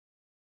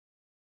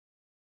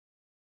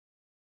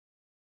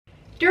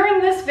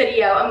During this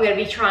video, I'm going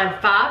to be trying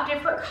 5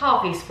 different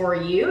coffees for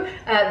you.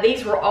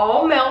 These were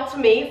all mailed to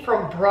me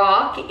from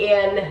Brock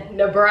in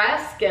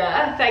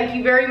Nebraska. Thank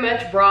you very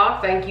much,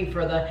 Brock. Thank you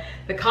for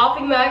the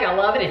coffee mug. I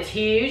love it. It's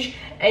huge.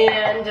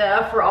 And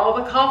for all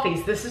the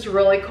coffees. This is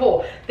really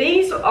cool.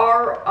 These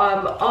are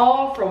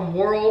all from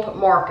World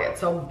Market.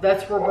 So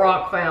that's where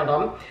Brock found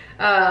them.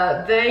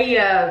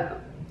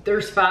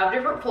 There's 5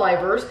 different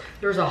flavors.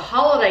 There's a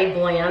holiday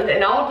blend,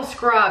 and I'll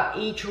describe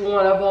each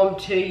one of them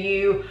to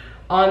you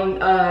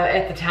on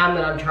at the time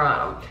that I'm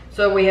trying them.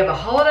 So we have a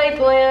holiday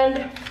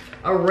blend,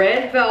 a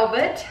red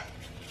velvet,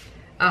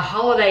 a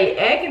holiday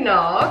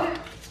eggnog,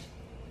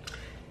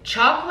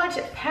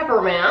 chocolate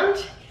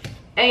peppermint,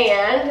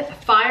 and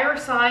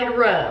Fireside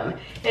Rum.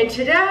 And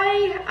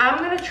today I'm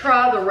going to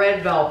try the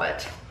red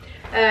velvet.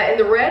 And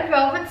the red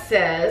velvet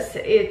says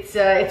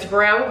it's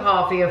brown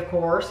coffee, of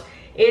course.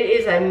 It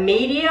is a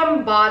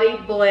medium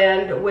bodied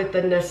blend with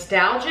the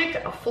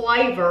nostalgic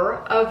flavor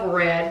of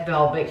red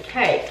velvet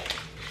cake.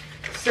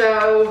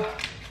 So,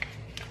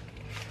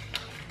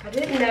 I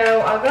didn't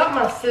know, I got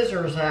my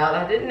scissors out.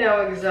 I didn't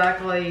know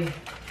exactly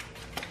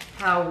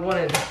how I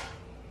wanted.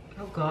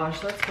 Oh gosh,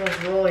 that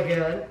smells really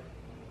good.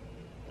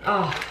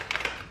 Oh,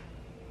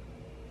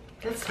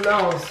 that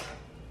smells,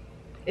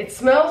 it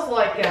smells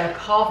like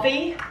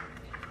coffee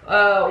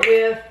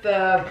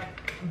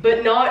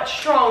but not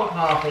strong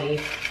coffee,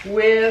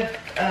 with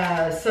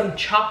some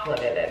chocolate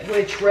in it,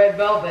 which red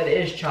velvet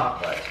is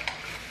chocolate.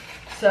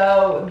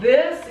 So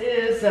this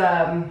is,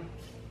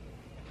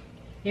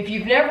 if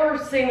you've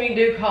never seen me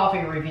do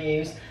coffee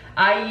reviews,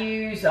 I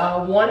use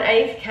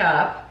 1/8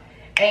 cup,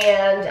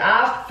 and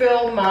I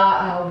fill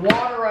my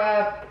water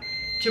up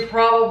to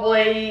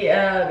probably,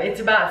 it's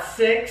about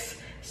 6,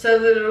 so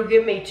that it'll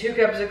give me 2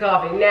 cups of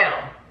coffee.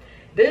 Now,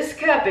 this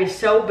cup is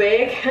so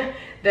big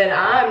that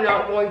I'm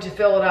not going to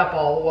fill it up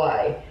all the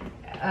way.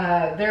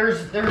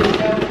 There's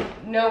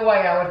no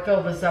way I would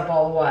fill this up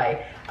all the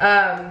way.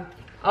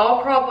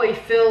 I'll probably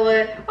fill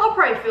it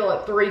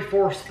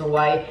 3/4 the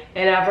way,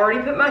 and I've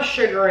already put my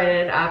sugar in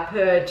it. I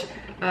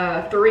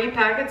put 3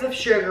 packets of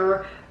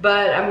sugar,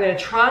 but I'm gonna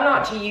try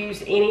not to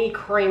use any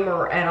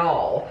creamer at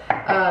all,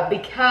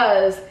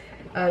 because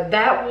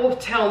that will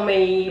tell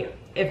me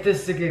if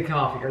this is a good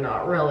coffee or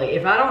not, really.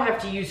 If I don't have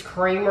to use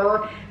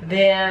creamer,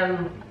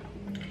 then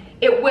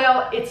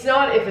it's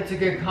not if it's a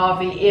good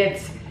coffee,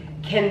 it's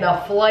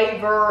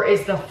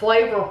is the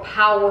flavor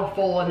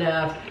powerful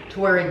enough to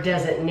where it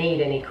doesn't need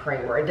any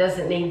creamer. It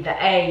doesn't need the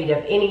aid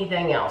of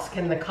anything else.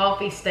 Can the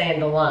coffee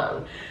stand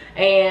alone?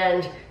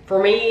 And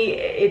for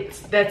me,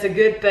 that's a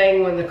good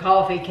thing when the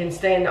coffee can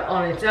stand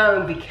on its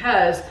own,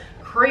 because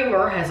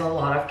creamer has a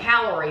lot of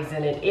calories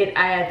in it. It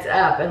adds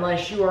up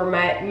unless you are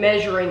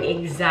measuring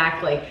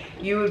exactly.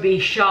 You would be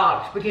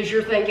shocked because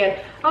you're thinking,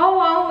 oh,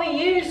 I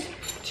only used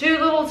 2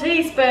 little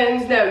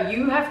teaspoons. No,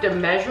 you have to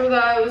measure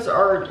those,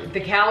 or the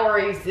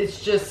calories,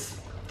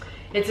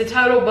 it's a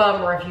total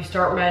bummer if you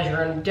start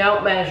measuring.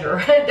 Don't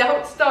measure.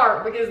 Don't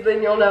start, because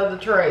then you'll know the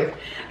truth.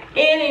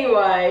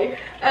 Anyway,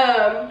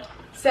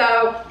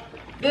 so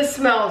this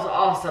smells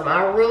awesome.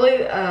 I really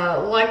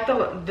like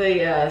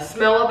the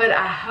smell of it.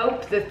 I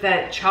hope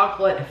that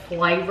chocolate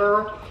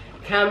flavor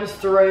comes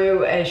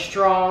through as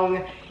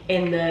strong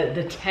in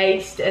the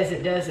taste as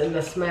it does in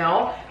the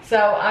smell. So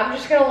I'm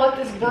just gonna let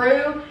this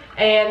brew,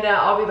 and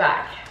I'll be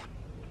back.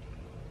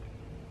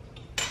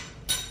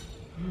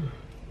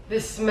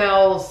 This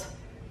smells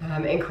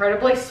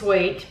incredibly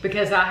sweet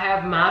because I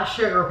have my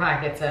sugar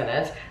packets in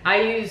it.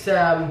 I use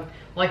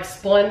like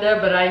Splenda,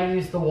 but I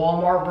use the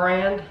Walmart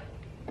brand.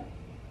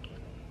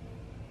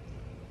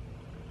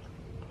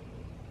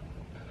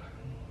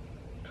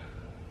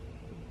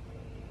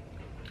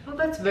 Oh,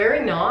 that's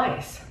very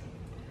nice.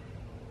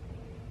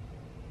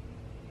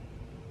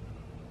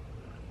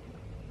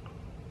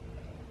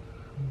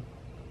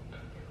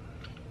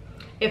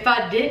 If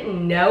I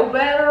didn't know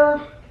better,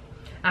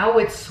 I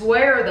would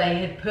swear they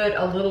had put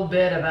a little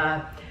bit of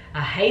a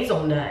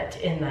hazelnut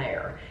in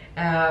there.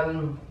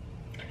 And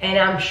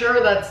I'm sure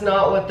that's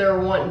not what they're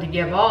wanting to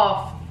give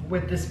off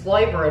with this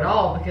flavor at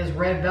all, because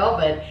red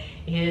velvet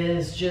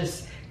is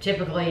just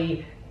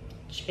typically,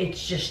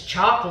 it's just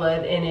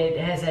chocolate, and it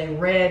has a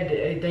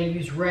red, they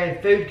use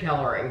red food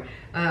coloring.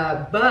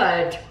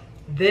 But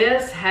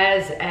this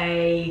has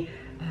a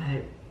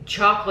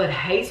chocolate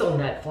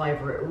hazelnut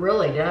flavor. It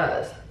really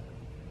does.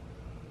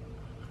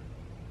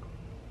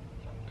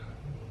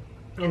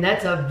 And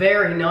that's a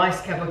very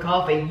nice cup of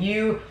coffee.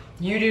 You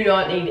do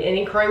not need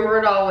any creamer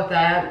at all with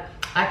that.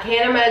 I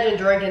can't imagine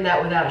drinking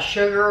that without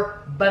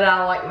sugar, but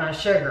I like my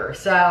sugar.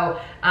 So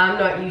I'm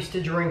not used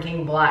to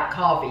drinking black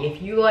coffee.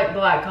 If you like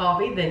black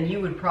coffee, then you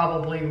would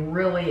probably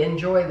really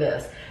enjoy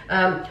this.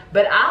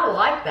 But I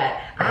like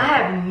that. I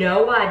have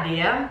no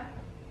idea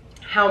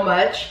how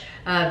much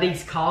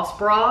these cost,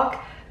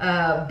 Brock.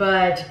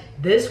 But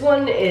this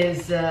one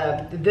is,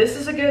 this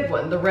is a good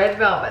one, the red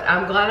velvet.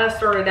 I'm glad I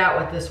started out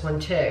with this one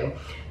too,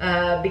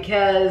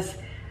 because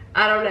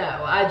I don't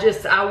know.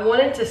 I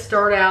wanted to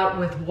start out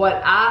with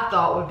what I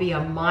thought would be a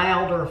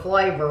milder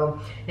flavor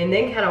and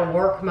then kind of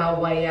work my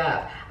way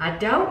up. I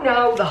don't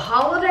know. The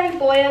holiday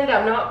blend,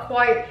 I'm not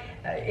quite,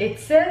 it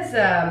says,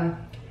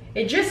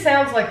 it just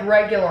sounds like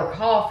regular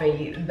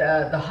coffee,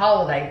 the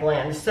holiday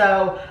blend.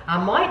 So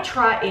I might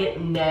try it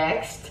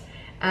next.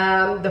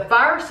 The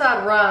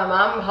Fireside Rum,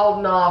 I'm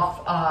holding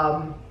off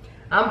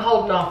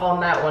on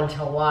that one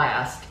till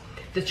last.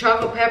 The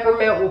chocolate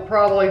peppermint will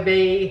probably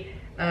be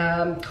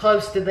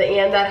close to the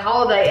end. That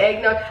holiday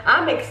eggnog,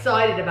 I'm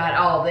excited about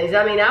all of these.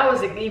 I mean, I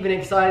was even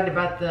excited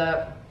about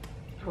the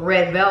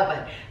red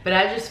velvet, but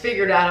I just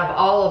figured out of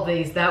all of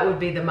these, that would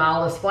be the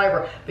mildest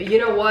flavor. But you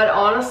know what,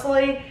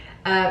 honestly,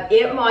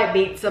 it might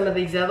beat some of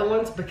these other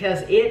ones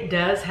because it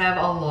does have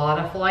a lot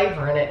of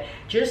flavor in it.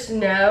 Just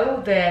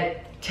know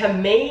that, to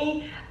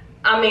me,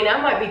 I mean, I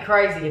might be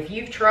crazy. If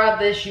you've tried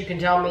this, you can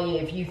tell me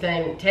if you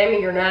think,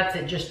 Tammy, you're nuts,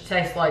 it just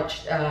tastes like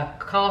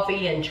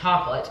coffee and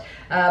chocolate.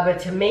 But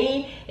to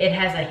me, it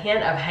has a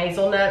hint of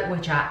hazelnut,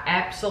 which I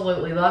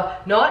absolutely love.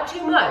 Not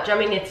too much. I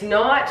mean, it's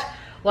not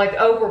like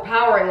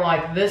overpowering,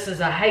 like this is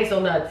a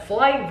hazelnut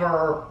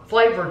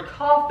flavored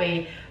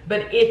coffee,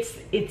 but it's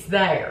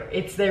there.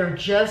 It's there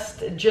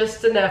just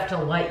enough to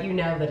let you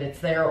know that it's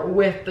there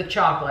with the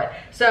chocolate.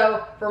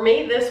 So for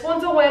me, this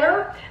one's a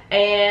winner,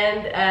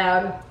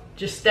 and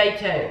just stay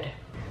tuned.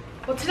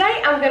 Well,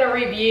 today I'm going to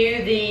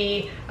review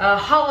the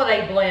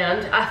holiday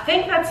blend. I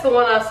think that's the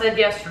one I said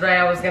yesterday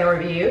I was going to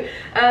review.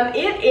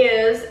 It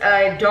is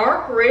a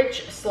dark,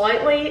 rich,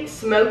 slightly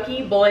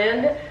smoky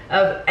blend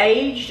of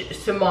aged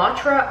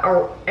Sumatra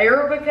or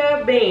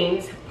Arabica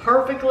beans,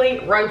 perfectly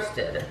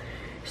roasted.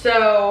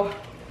 So,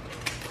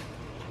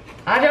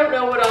 I don't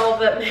know what all of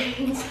that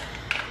means.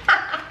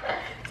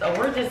 So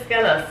we're just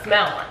going to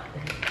smell it.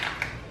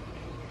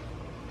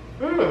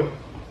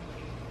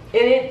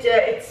 And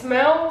it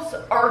smells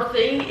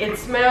earthy. It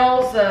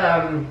smells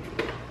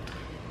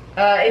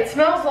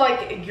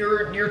like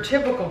your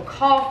typical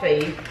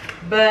coffee,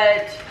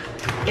 but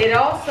it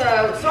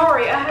also,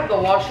 sorry, I have the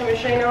washing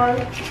machine on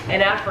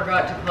and I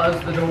forgot to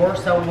close the door,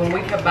 so when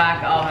we come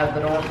back I'll have the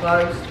door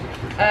closed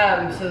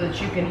so that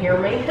you can hear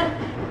me.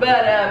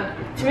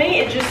 But to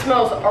me it just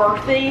smells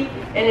earthy,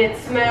 and it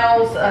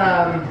smells,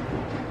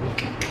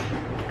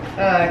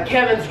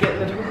 Kevin's getting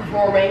the door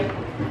for me.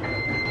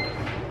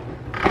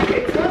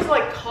 It smells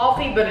like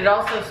coffee, but it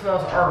also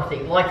smells earthy,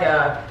 like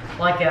a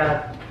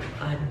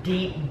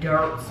deep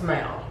dirt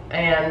smell.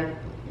 And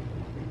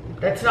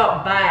that's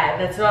not bad.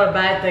 That's not a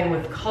bad thing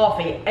with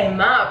coffee, in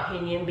my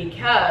opinion,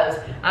 because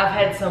I've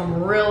had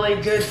some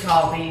really good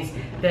coffees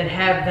that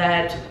have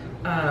that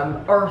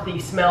earthy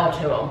smell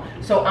to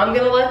them. So I'm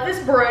gonna let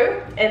this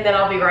brew, and then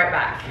I'll be right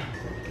back.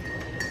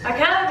 I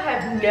kind of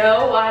have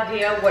no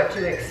idea what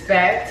to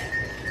expect.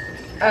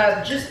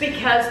 Just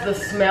because the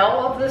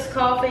smell of this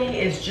coffee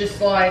is just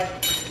like,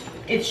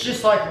 it's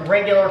just like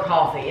regular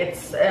coffee.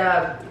 It's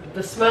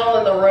the smell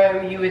in the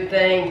room, you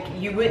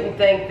wouldn't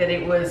think that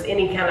it was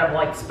any kind of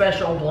like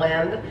special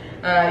blend.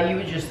 You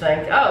would just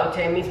think, oh,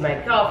 Tammy's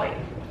made coffee.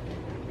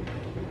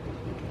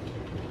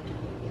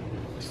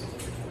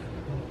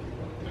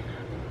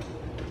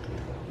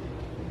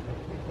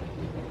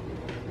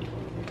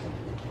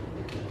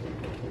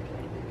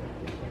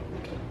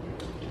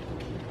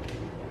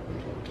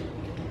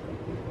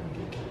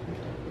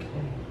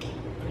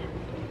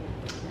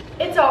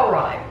 It's all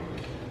right.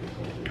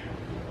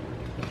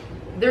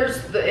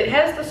 It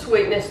has the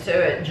sweetness to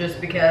it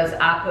just because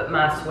I put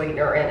my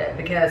sweetener in it,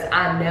 because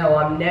I know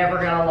I'm never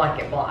gonna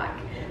like it black.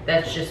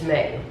 That's just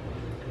me.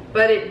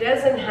 But it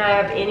doesn't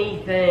have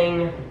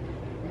anything,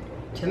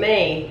 to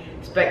me,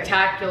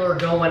 spectacular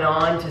going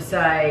on to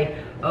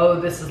say, oh,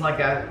 this is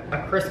like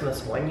a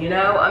Christmas one, you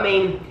know? I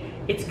mean,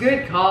 it's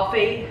good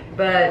coffee,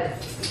 but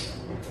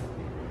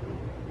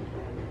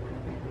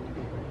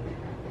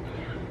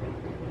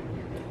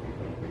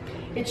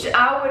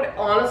I would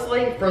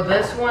honestly, for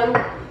this one,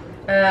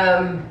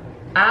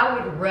 I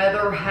would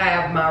rather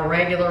have my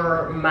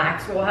regular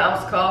Maxwell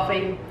House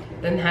coffee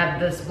than have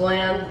this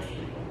blend.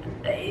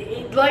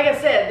 Like I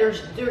said,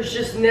 there's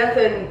just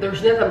nothing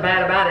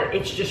bad about it.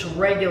 It's just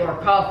regular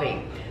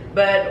coffee.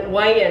 But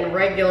weighing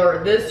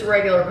this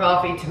regular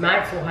coffee to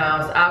Maxwell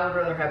House, I would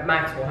rather have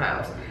Maxwell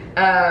House.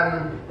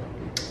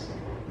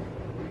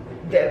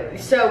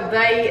 So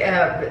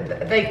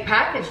they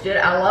packaged it.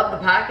 I love the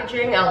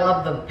packaging. I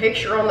love the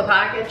picture on the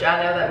package.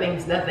 I know that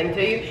means nothing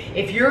to you.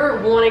 If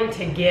you're wanting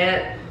to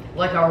get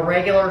like a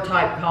regular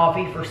type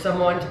coffee for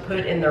someone to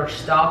put in their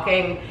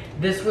stocking,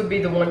 this would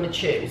be the one to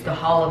choose, the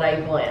holiday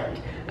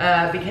blend.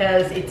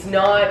 Because it's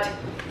not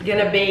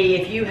gonna be,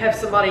 if you have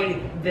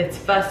somebody that's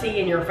fussy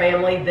in your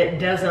family that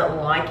doesn't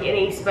like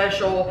any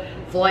special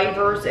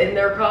flavors in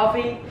their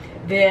coffee,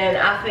 then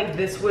I think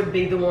this would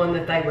be the one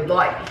that they would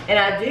like. And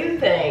I do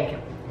think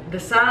the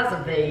size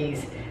of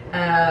these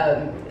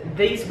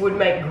would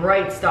make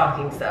great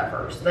stocking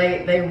stuffers.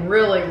 They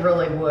really,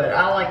 really would.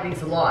 I like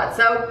these a lot.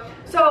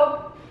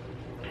 So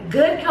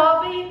good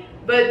coffee,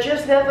 but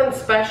just nothing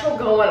special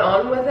going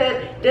on with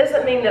it.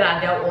 Doesn't mean that I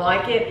don't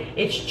like it.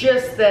 It's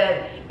just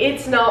that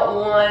it's not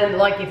one,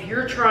 like if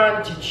you're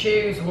trying to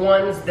choose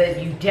ones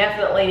that you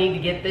definitely need to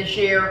get this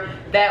year,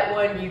 that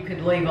one you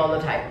could leave on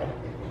the table.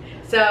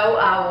 So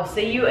I will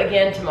see you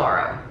again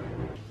tomorrow.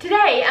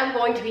 Today I'm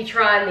going to be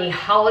trying the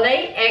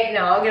Holiday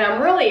Eggnog, and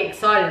I'm really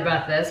excited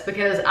about this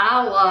because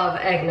I love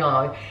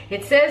eggnog.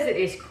 It says it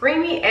is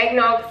creamy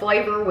eggnog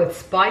flavor with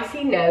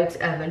spicy notes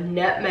of a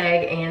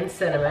nutmeg and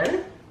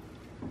cinnamon.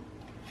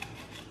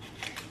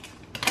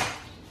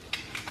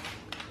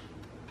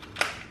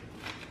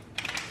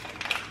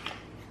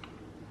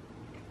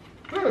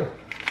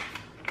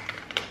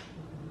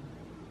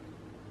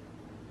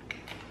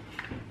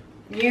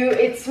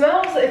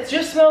 It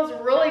just smells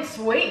really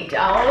sweet.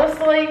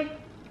 Honestly,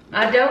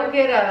 I don't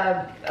get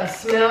a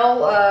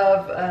smell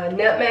of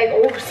nutmeg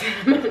or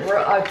cinnamon,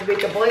 to be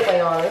completely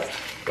honest.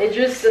 It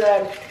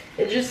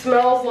just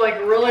smells like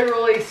really,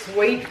 really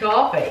sweet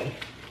coffee.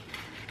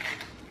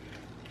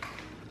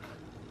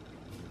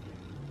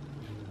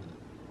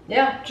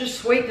 Yeah, just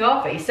sweet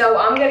coffee. So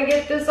I'm gonna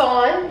get this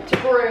on to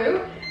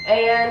brew,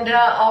 and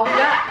I'll be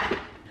back.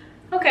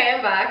 Okay,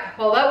 I'm back.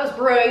 Well, that was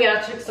brewing, and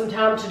I took some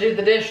time to do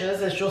the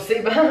dishes, as you'll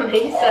see behind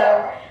me,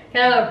 so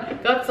kind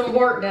of got some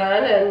work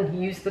done and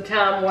used the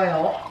time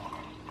well.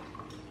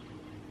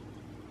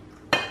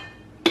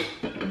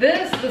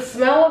 The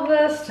smell of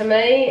this, to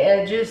me,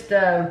 it just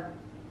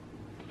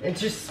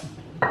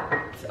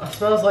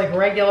smells like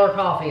regular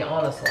coffee,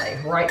 honestly.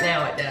 Right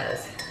now it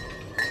does.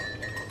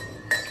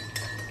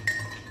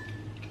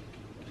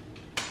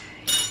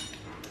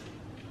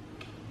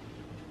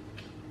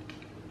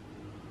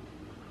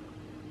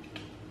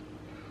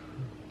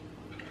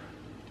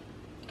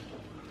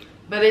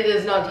 But it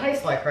does not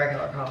taste like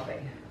regular coffee.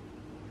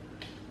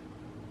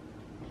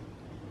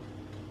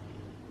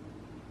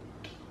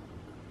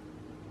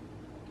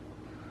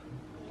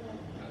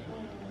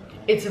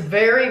 It's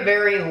very,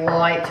 very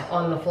light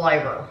on the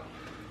flavor.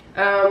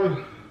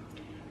 The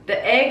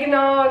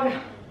eggnog,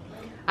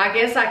 I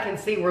guess I can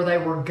see where they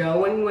were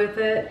going with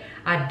it.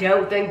 I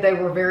don't think they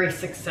were very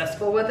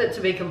successful with it,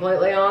 to be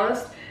completely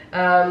honest.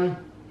 And,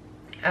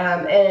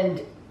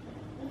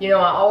 you know,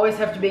 I always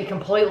have to be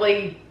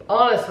completely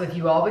honest with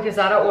you all, because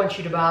I don't want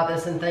you to buy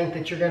this and think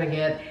that you're gonna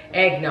get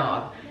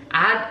eggnog.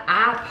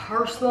 I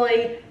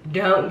personally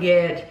don't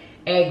get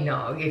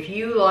eggnog. If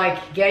you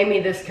like gave me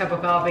this cup of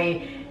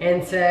coffee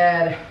and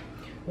said,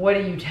 what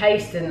do you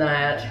taste in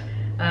that?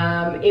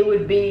 It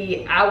would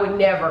be, I would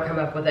never come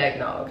up with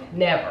eggnog,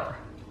 never.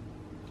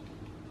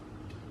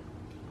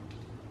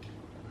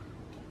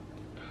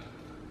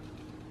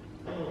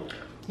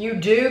 You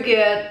do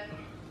get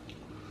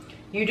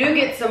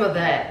some of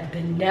that, the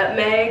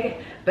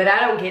nutmeg, but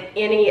I don't get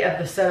any of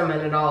the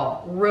cinnamon at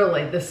all,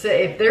 really.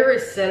 If there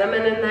is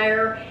cinnamon in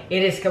there,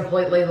 it is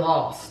completely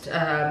lost.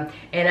 And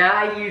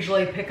I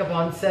usually pick up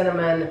on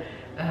cinnamon.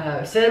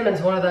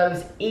 Cinnamon's one of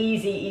those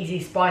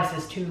easy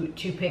spices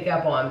to pick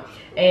up on.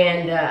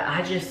 And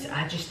I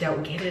just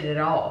don't get it at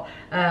all.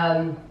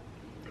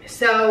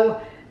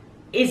 So,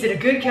 is it a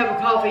good cup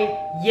of coffee?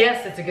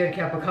 Yes, it's a good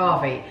cup of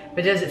coffee.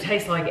 But does it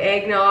taste like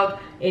eggnog?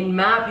 In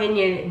my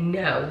opinion,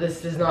 no.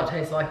 This does not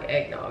taste like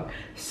eggnog.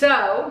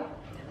 So,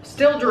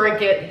 still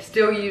drink it,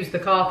 still use the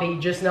coffee,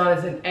 just not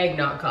as an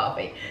eggnog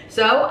coffee.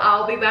 So,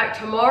 I'll be back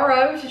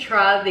tomorrow to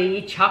try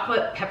the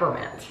chocolate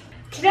peppermint.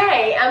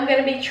 Today, I'm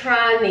going to be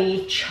trying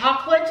the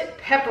chocolate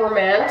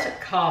peppermint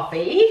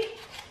coffee.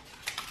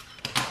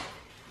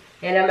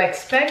 And I'm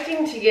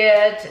expecting to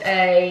get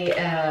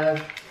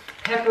a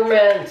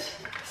peppermint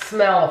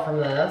smell from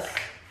this.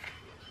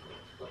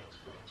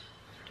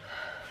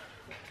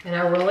 And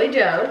I really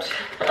don't.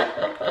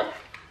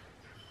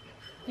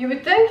 You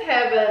would think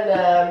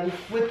having,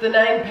 with the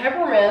name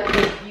peppermint,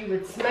 that you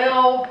would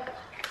smell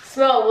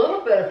a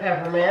little bit of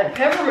peppermint.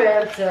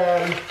 Peppermint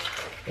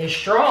is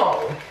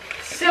strong.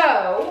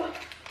 So,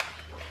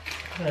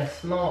 I'm gonna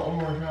smell it one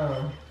more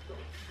time.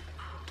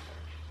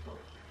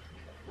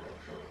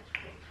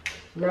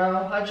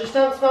 No, I just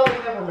don't smell the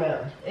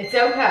peppermint. It's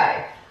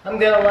okay. I'm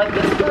gonna let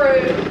this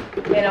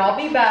brew, and I'll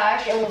be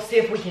back, and we'll see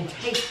if we can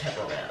taste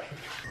peppermint.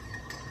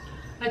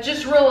 I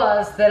just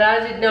realized that I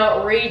did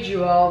not read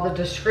you all the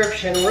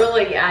description.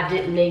 Really, I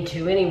didn't need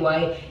to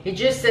anyway. It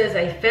just says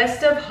a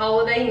festive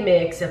holiday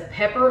mix of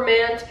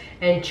peppermint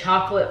and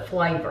chocolate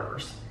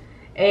flavors.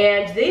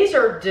 And these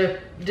are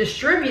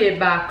distributed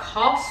by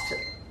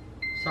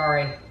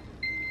sorry.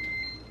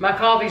 My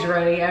coffee's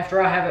ready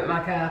after I have it in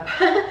my cup.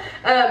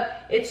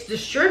 It's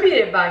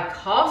distributed by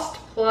Cost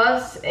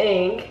Plus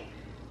Inc.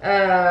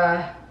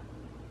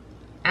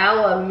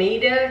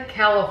 Alameda,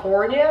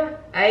 California.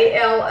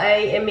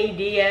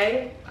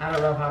 Alameda. I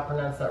don't know if I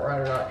pronounced that right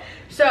or not.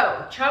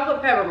 So,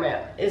 chocolate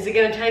peppermint. Is it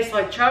going to taste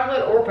like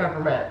chocolate or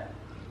peppermint?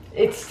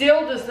 It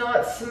still does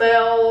not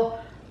smell.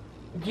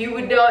 You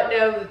would not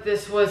know that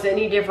this was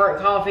any different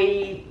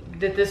coffee,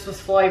 that this was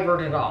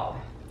flavored at all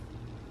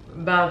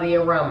by the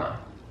aroma.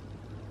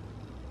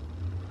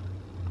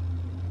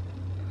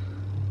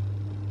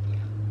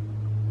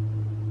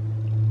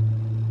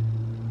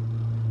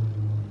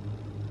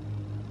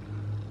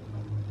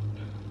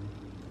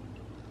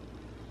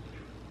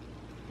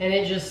 And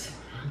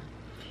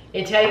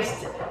It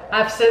tastes,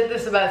 I've said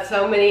this about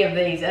so many of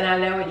these, and I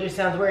know it just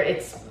sounds weird.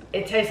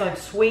 It tastes like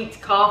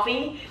sweet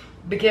coffee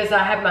because I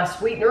have my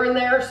sweetener in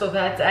there, so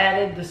that's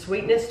added the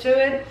sweetness to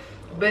it.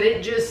 But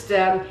it just,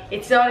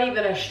 it's not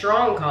even a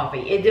strong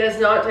coffee. It does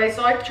not taste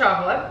like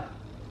chocolate.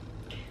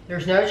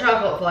 There's no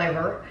chocolate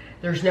flavor.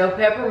 There's no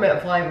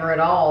peppermint flavor at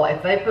all.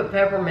 If they put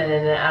peppermint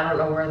in it, I don't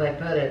know where they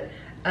put it.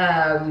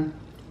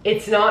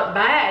 It's not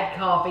bad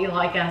coffee,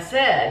 like I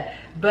said,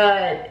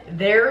 but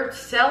they're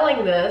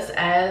selling this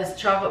as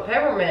chocolate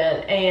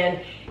peppermint, and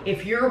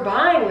if you're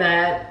buying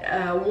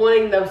that,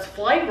 wanting those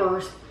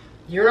flavors,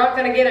 you're not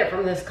gonna get it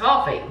from this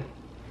coffee.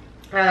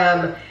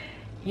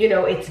 You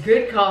know, it's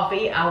good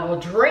coffee. I will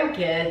drink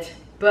it,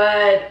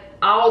 but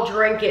I'll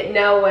drink it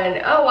knowing,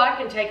 oh, I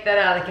can take that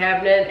out of the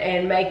cabinet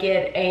and make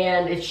it,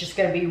 and it's just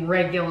gonna be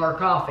regular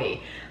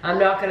coffee. I'm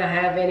not gonna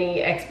have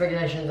any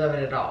expectations of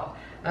it at all.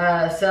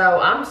 So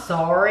I'm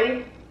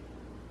sorry.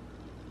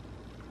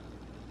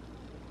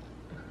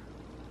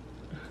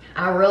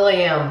 I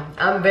really am.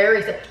 I'm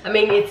very, I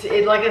mean,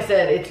 like I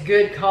said, it's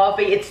good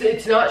coffee.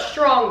 It's not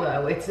strong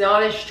though. It's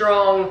not as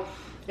strong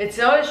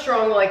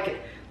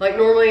like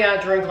normally I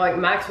drink like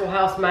Maxwell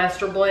House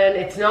Master Blend.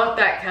 It's not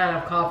that kind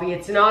of coffee.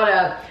 It's not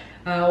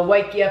a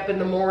wake you up in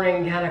the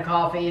morning kind of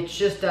coffee. It's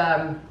just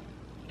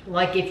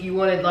like if you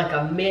wanted like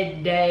a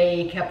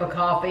midday cup of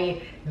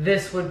coffee,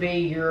 this would be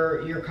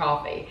your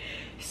coffee.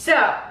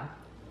 So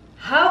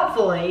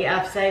hopefully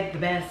I've saved the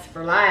best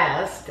for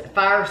last.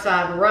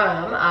 Fireside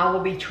Rum. I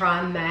will be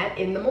trying that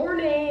in the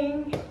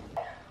morning.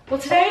 Well,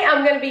 today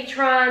I'm going to be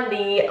trying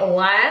the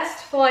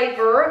last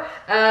flavor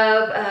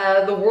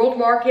of the World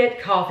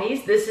Market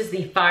coffees. This is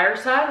the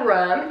Fireside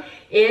Rum.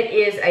 It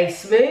is a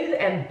smooth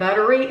and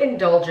buttery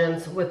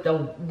indulgence with the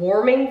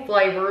warming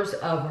flavors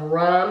of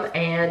rum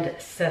and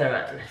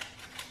cinnamon.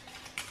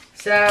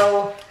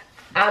 So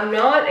I'm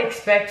not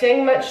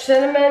expecting much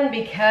cinnamon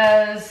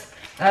because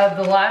of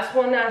the last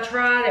one I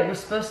tried. It was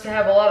supposed to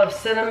have a lot of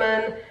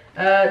cinnamon.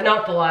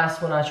 Not the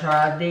last one I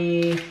tried.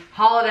 The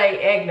Holiday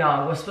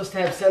Eggnog was supposed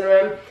to have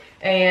cinnamon,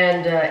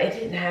 and it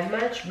didn't have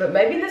much, but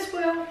maybe this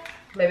will.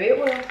 Maybe it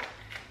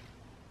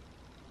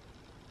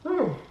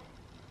will.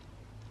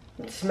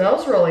 It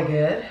smells really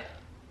good.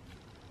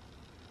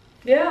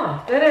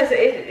 Yeah, that is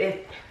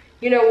it.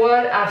 You know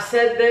what? I've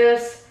said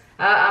this.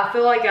 I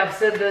feel like I've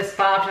said this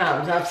 5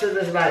 times. I've said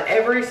this about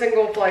every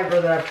single flavor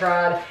that I've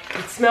tried.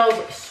 It smells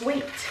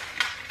sweet.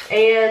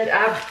 And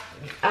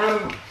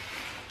I'm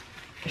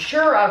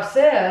sure I've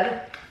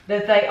said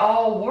that they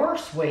all were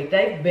sweet.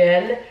 They've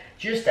been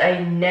just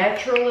a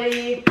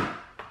naturally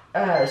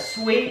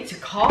sweet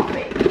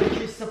coffee, which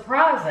is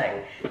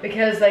surprising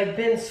because they've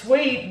been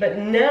sweet, but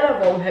none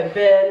of them have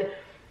been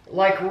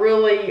like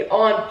really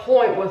on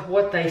point with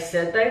what they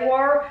said they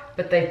were,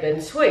 but they've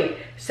been sweet.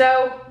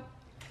 So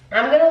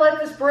I'm gonna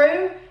let this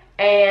brew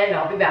and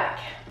I'll be back.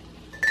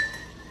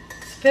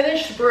 It's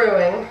finished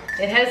brewing.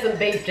 It hasn't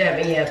beeped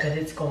at me yet, but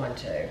it's going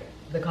to,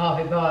 the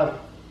coffee pot.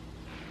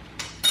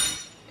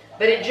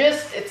 But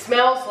it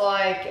smells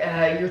like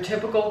your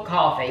typical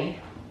coffee.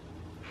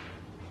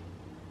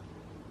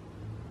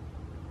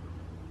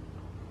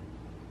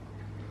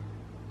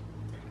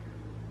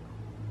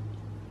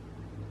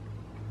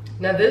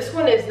 Now this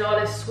one is not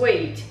as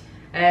sweet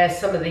as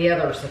some of the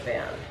others have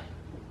been.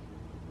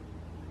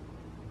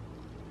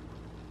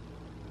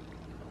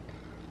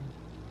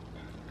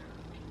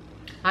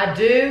 I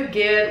do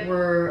get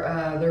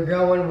where they're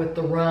going with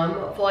the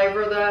rum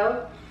flavor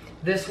though.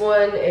 This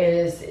one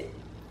is, it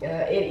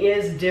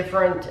is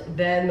different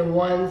than the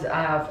ones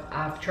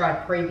I've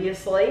tried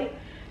previously.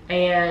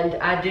 And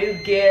I do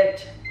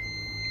get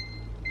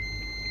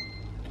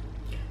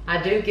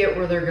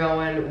where they're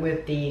going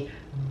with the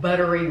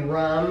buttery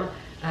rum.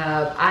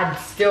 I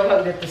still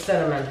don't get the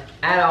cinnamon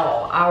at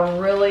all. I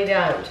really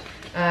don't.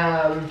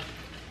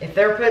 If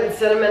they're putting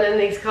cinnamon in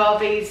these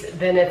coffees,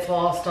 then it's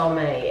lost on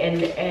me.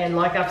 And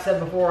like I've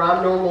said before,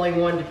 I'm normally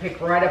one to pick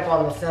right up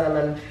on the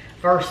cinnamon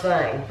first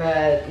thing,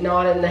 but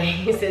not in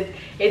these.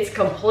 It's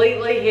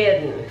completely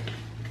hidden.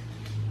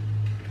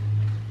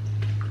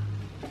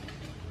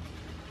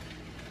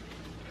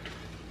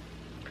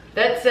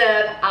 That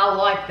said, I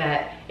like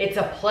that. It's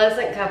a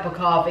pleasant cup of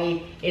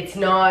coffee. It's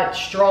not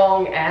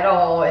strong at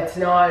all. It's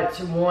not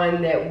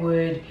one that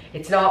would,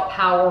 it's not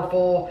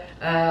powerful.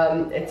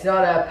 It's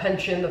not a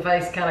punch in the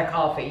face kind of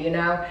coffee, you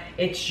know?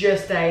 It's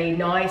just a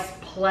nice,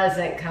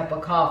 pleasant cup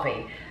of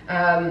coffee.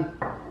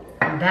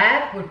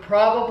 That would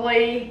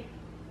probably,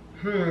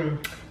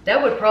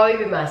 that would probably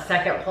be my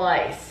second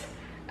place.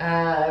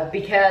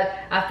 Because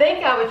I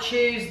think I would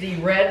choose the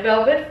Red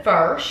Velvet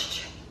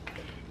first,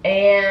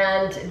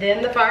 and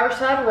then the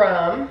Fireside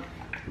Rum,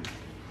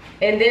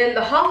 and then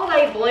the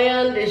Holiday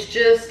Blend is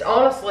just,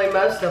 honestly,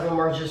 most of them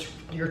are just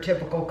your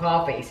typical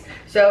coffees.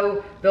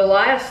 So the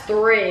last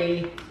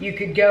 3, you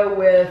could go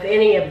with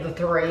any of the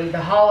 3, the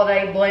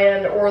Holiday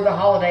Blend or the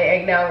Holiday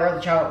Eggnog or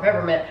the Chocolate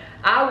Peppermint.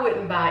 I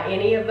wouldn't buy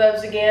any of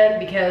those again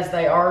because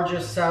they are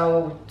just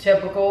so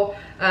typical.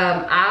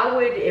 I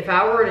would, if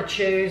I were to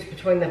choose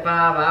between the 5,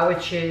 I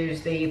would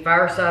choose the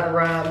Fireside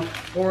Rum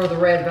or the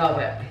Red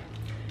Velvet.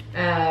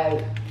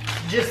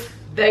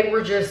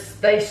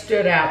 they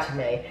stood out to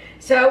me.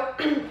 So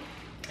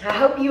I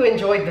hope you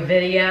enjoyed the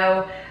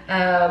video.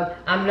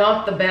 I'm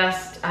not the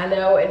best, I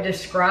know, at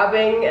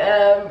describing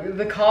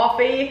the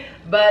coffee,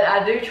 but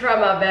I do try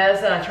my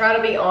best, and I try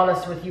to be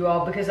honest with you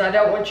all, because I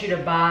don't want you to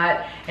buy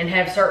it and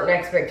have certain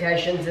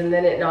expectations and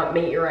then it not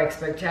meet your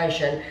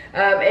expectation.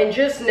 And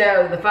just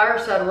know, the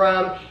Fireside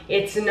Rum,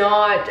 it's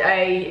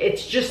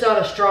just not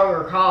a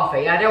stronger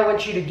coffee. I don't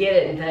want you to get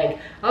it and think,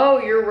 oh,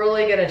 you're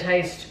really gonna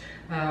taste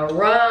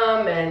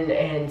rum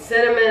and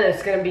cinnamon,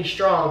 it's going to be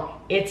strong.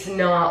 It's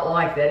not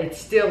like that. It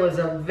still is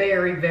a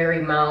very,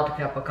 very mild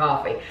cup of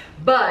coffee,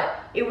 but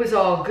it was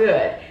all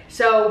good.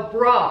 So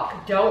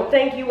Brock, don't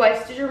think you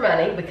wasted your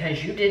money,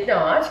 because you did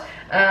not.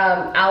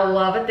 I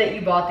love it that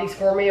you bought these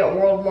for me at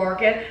World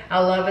Market. I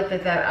love it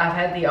that I've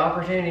had the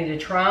opportunity to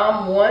try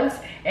them once,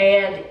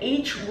 and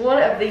each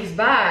one of these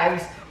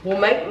bags will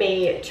make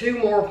me 2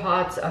 more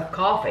pots of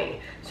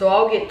coffee. So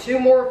I'll get 2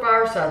 more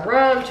Fireside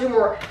Rum, 2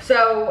 more,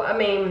 so I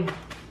mean,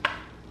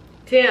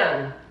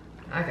 10.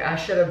 I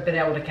should have been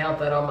able to count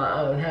that on my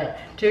own, huh?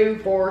 2,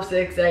 4,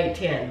 6, 8,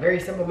 10. Very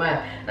simple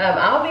math.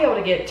 I'll be able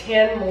to get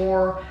 10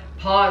 more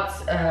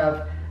pots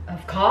of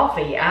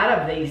coffee out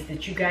of these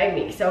that you gave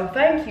me. So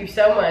thank you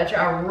so much.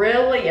 I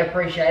really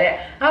appreciate it.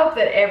 I hope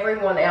that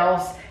everyone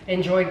else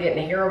enjoyed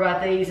getting to hear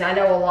about these. I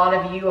know a lot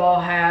of you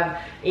all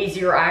have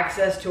easier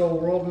access to a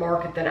World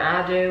Market than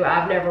I do.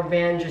 I've never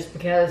been, just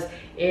because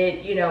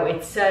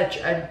it's such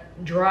a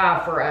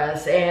drive for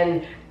us,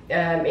 and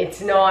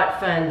it's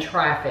not fun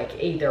traffic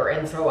either,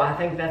 and so I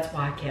think that's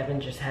why Kevin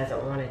just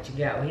hasn't wanted to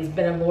go. He's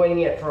been avoiding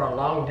it for a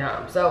long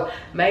time. So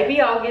maybe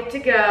I'll get to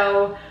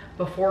go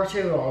before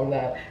too long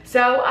though.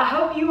 So I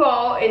hope you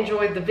all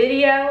enjoyed the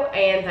video,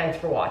 and thanks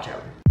for watching.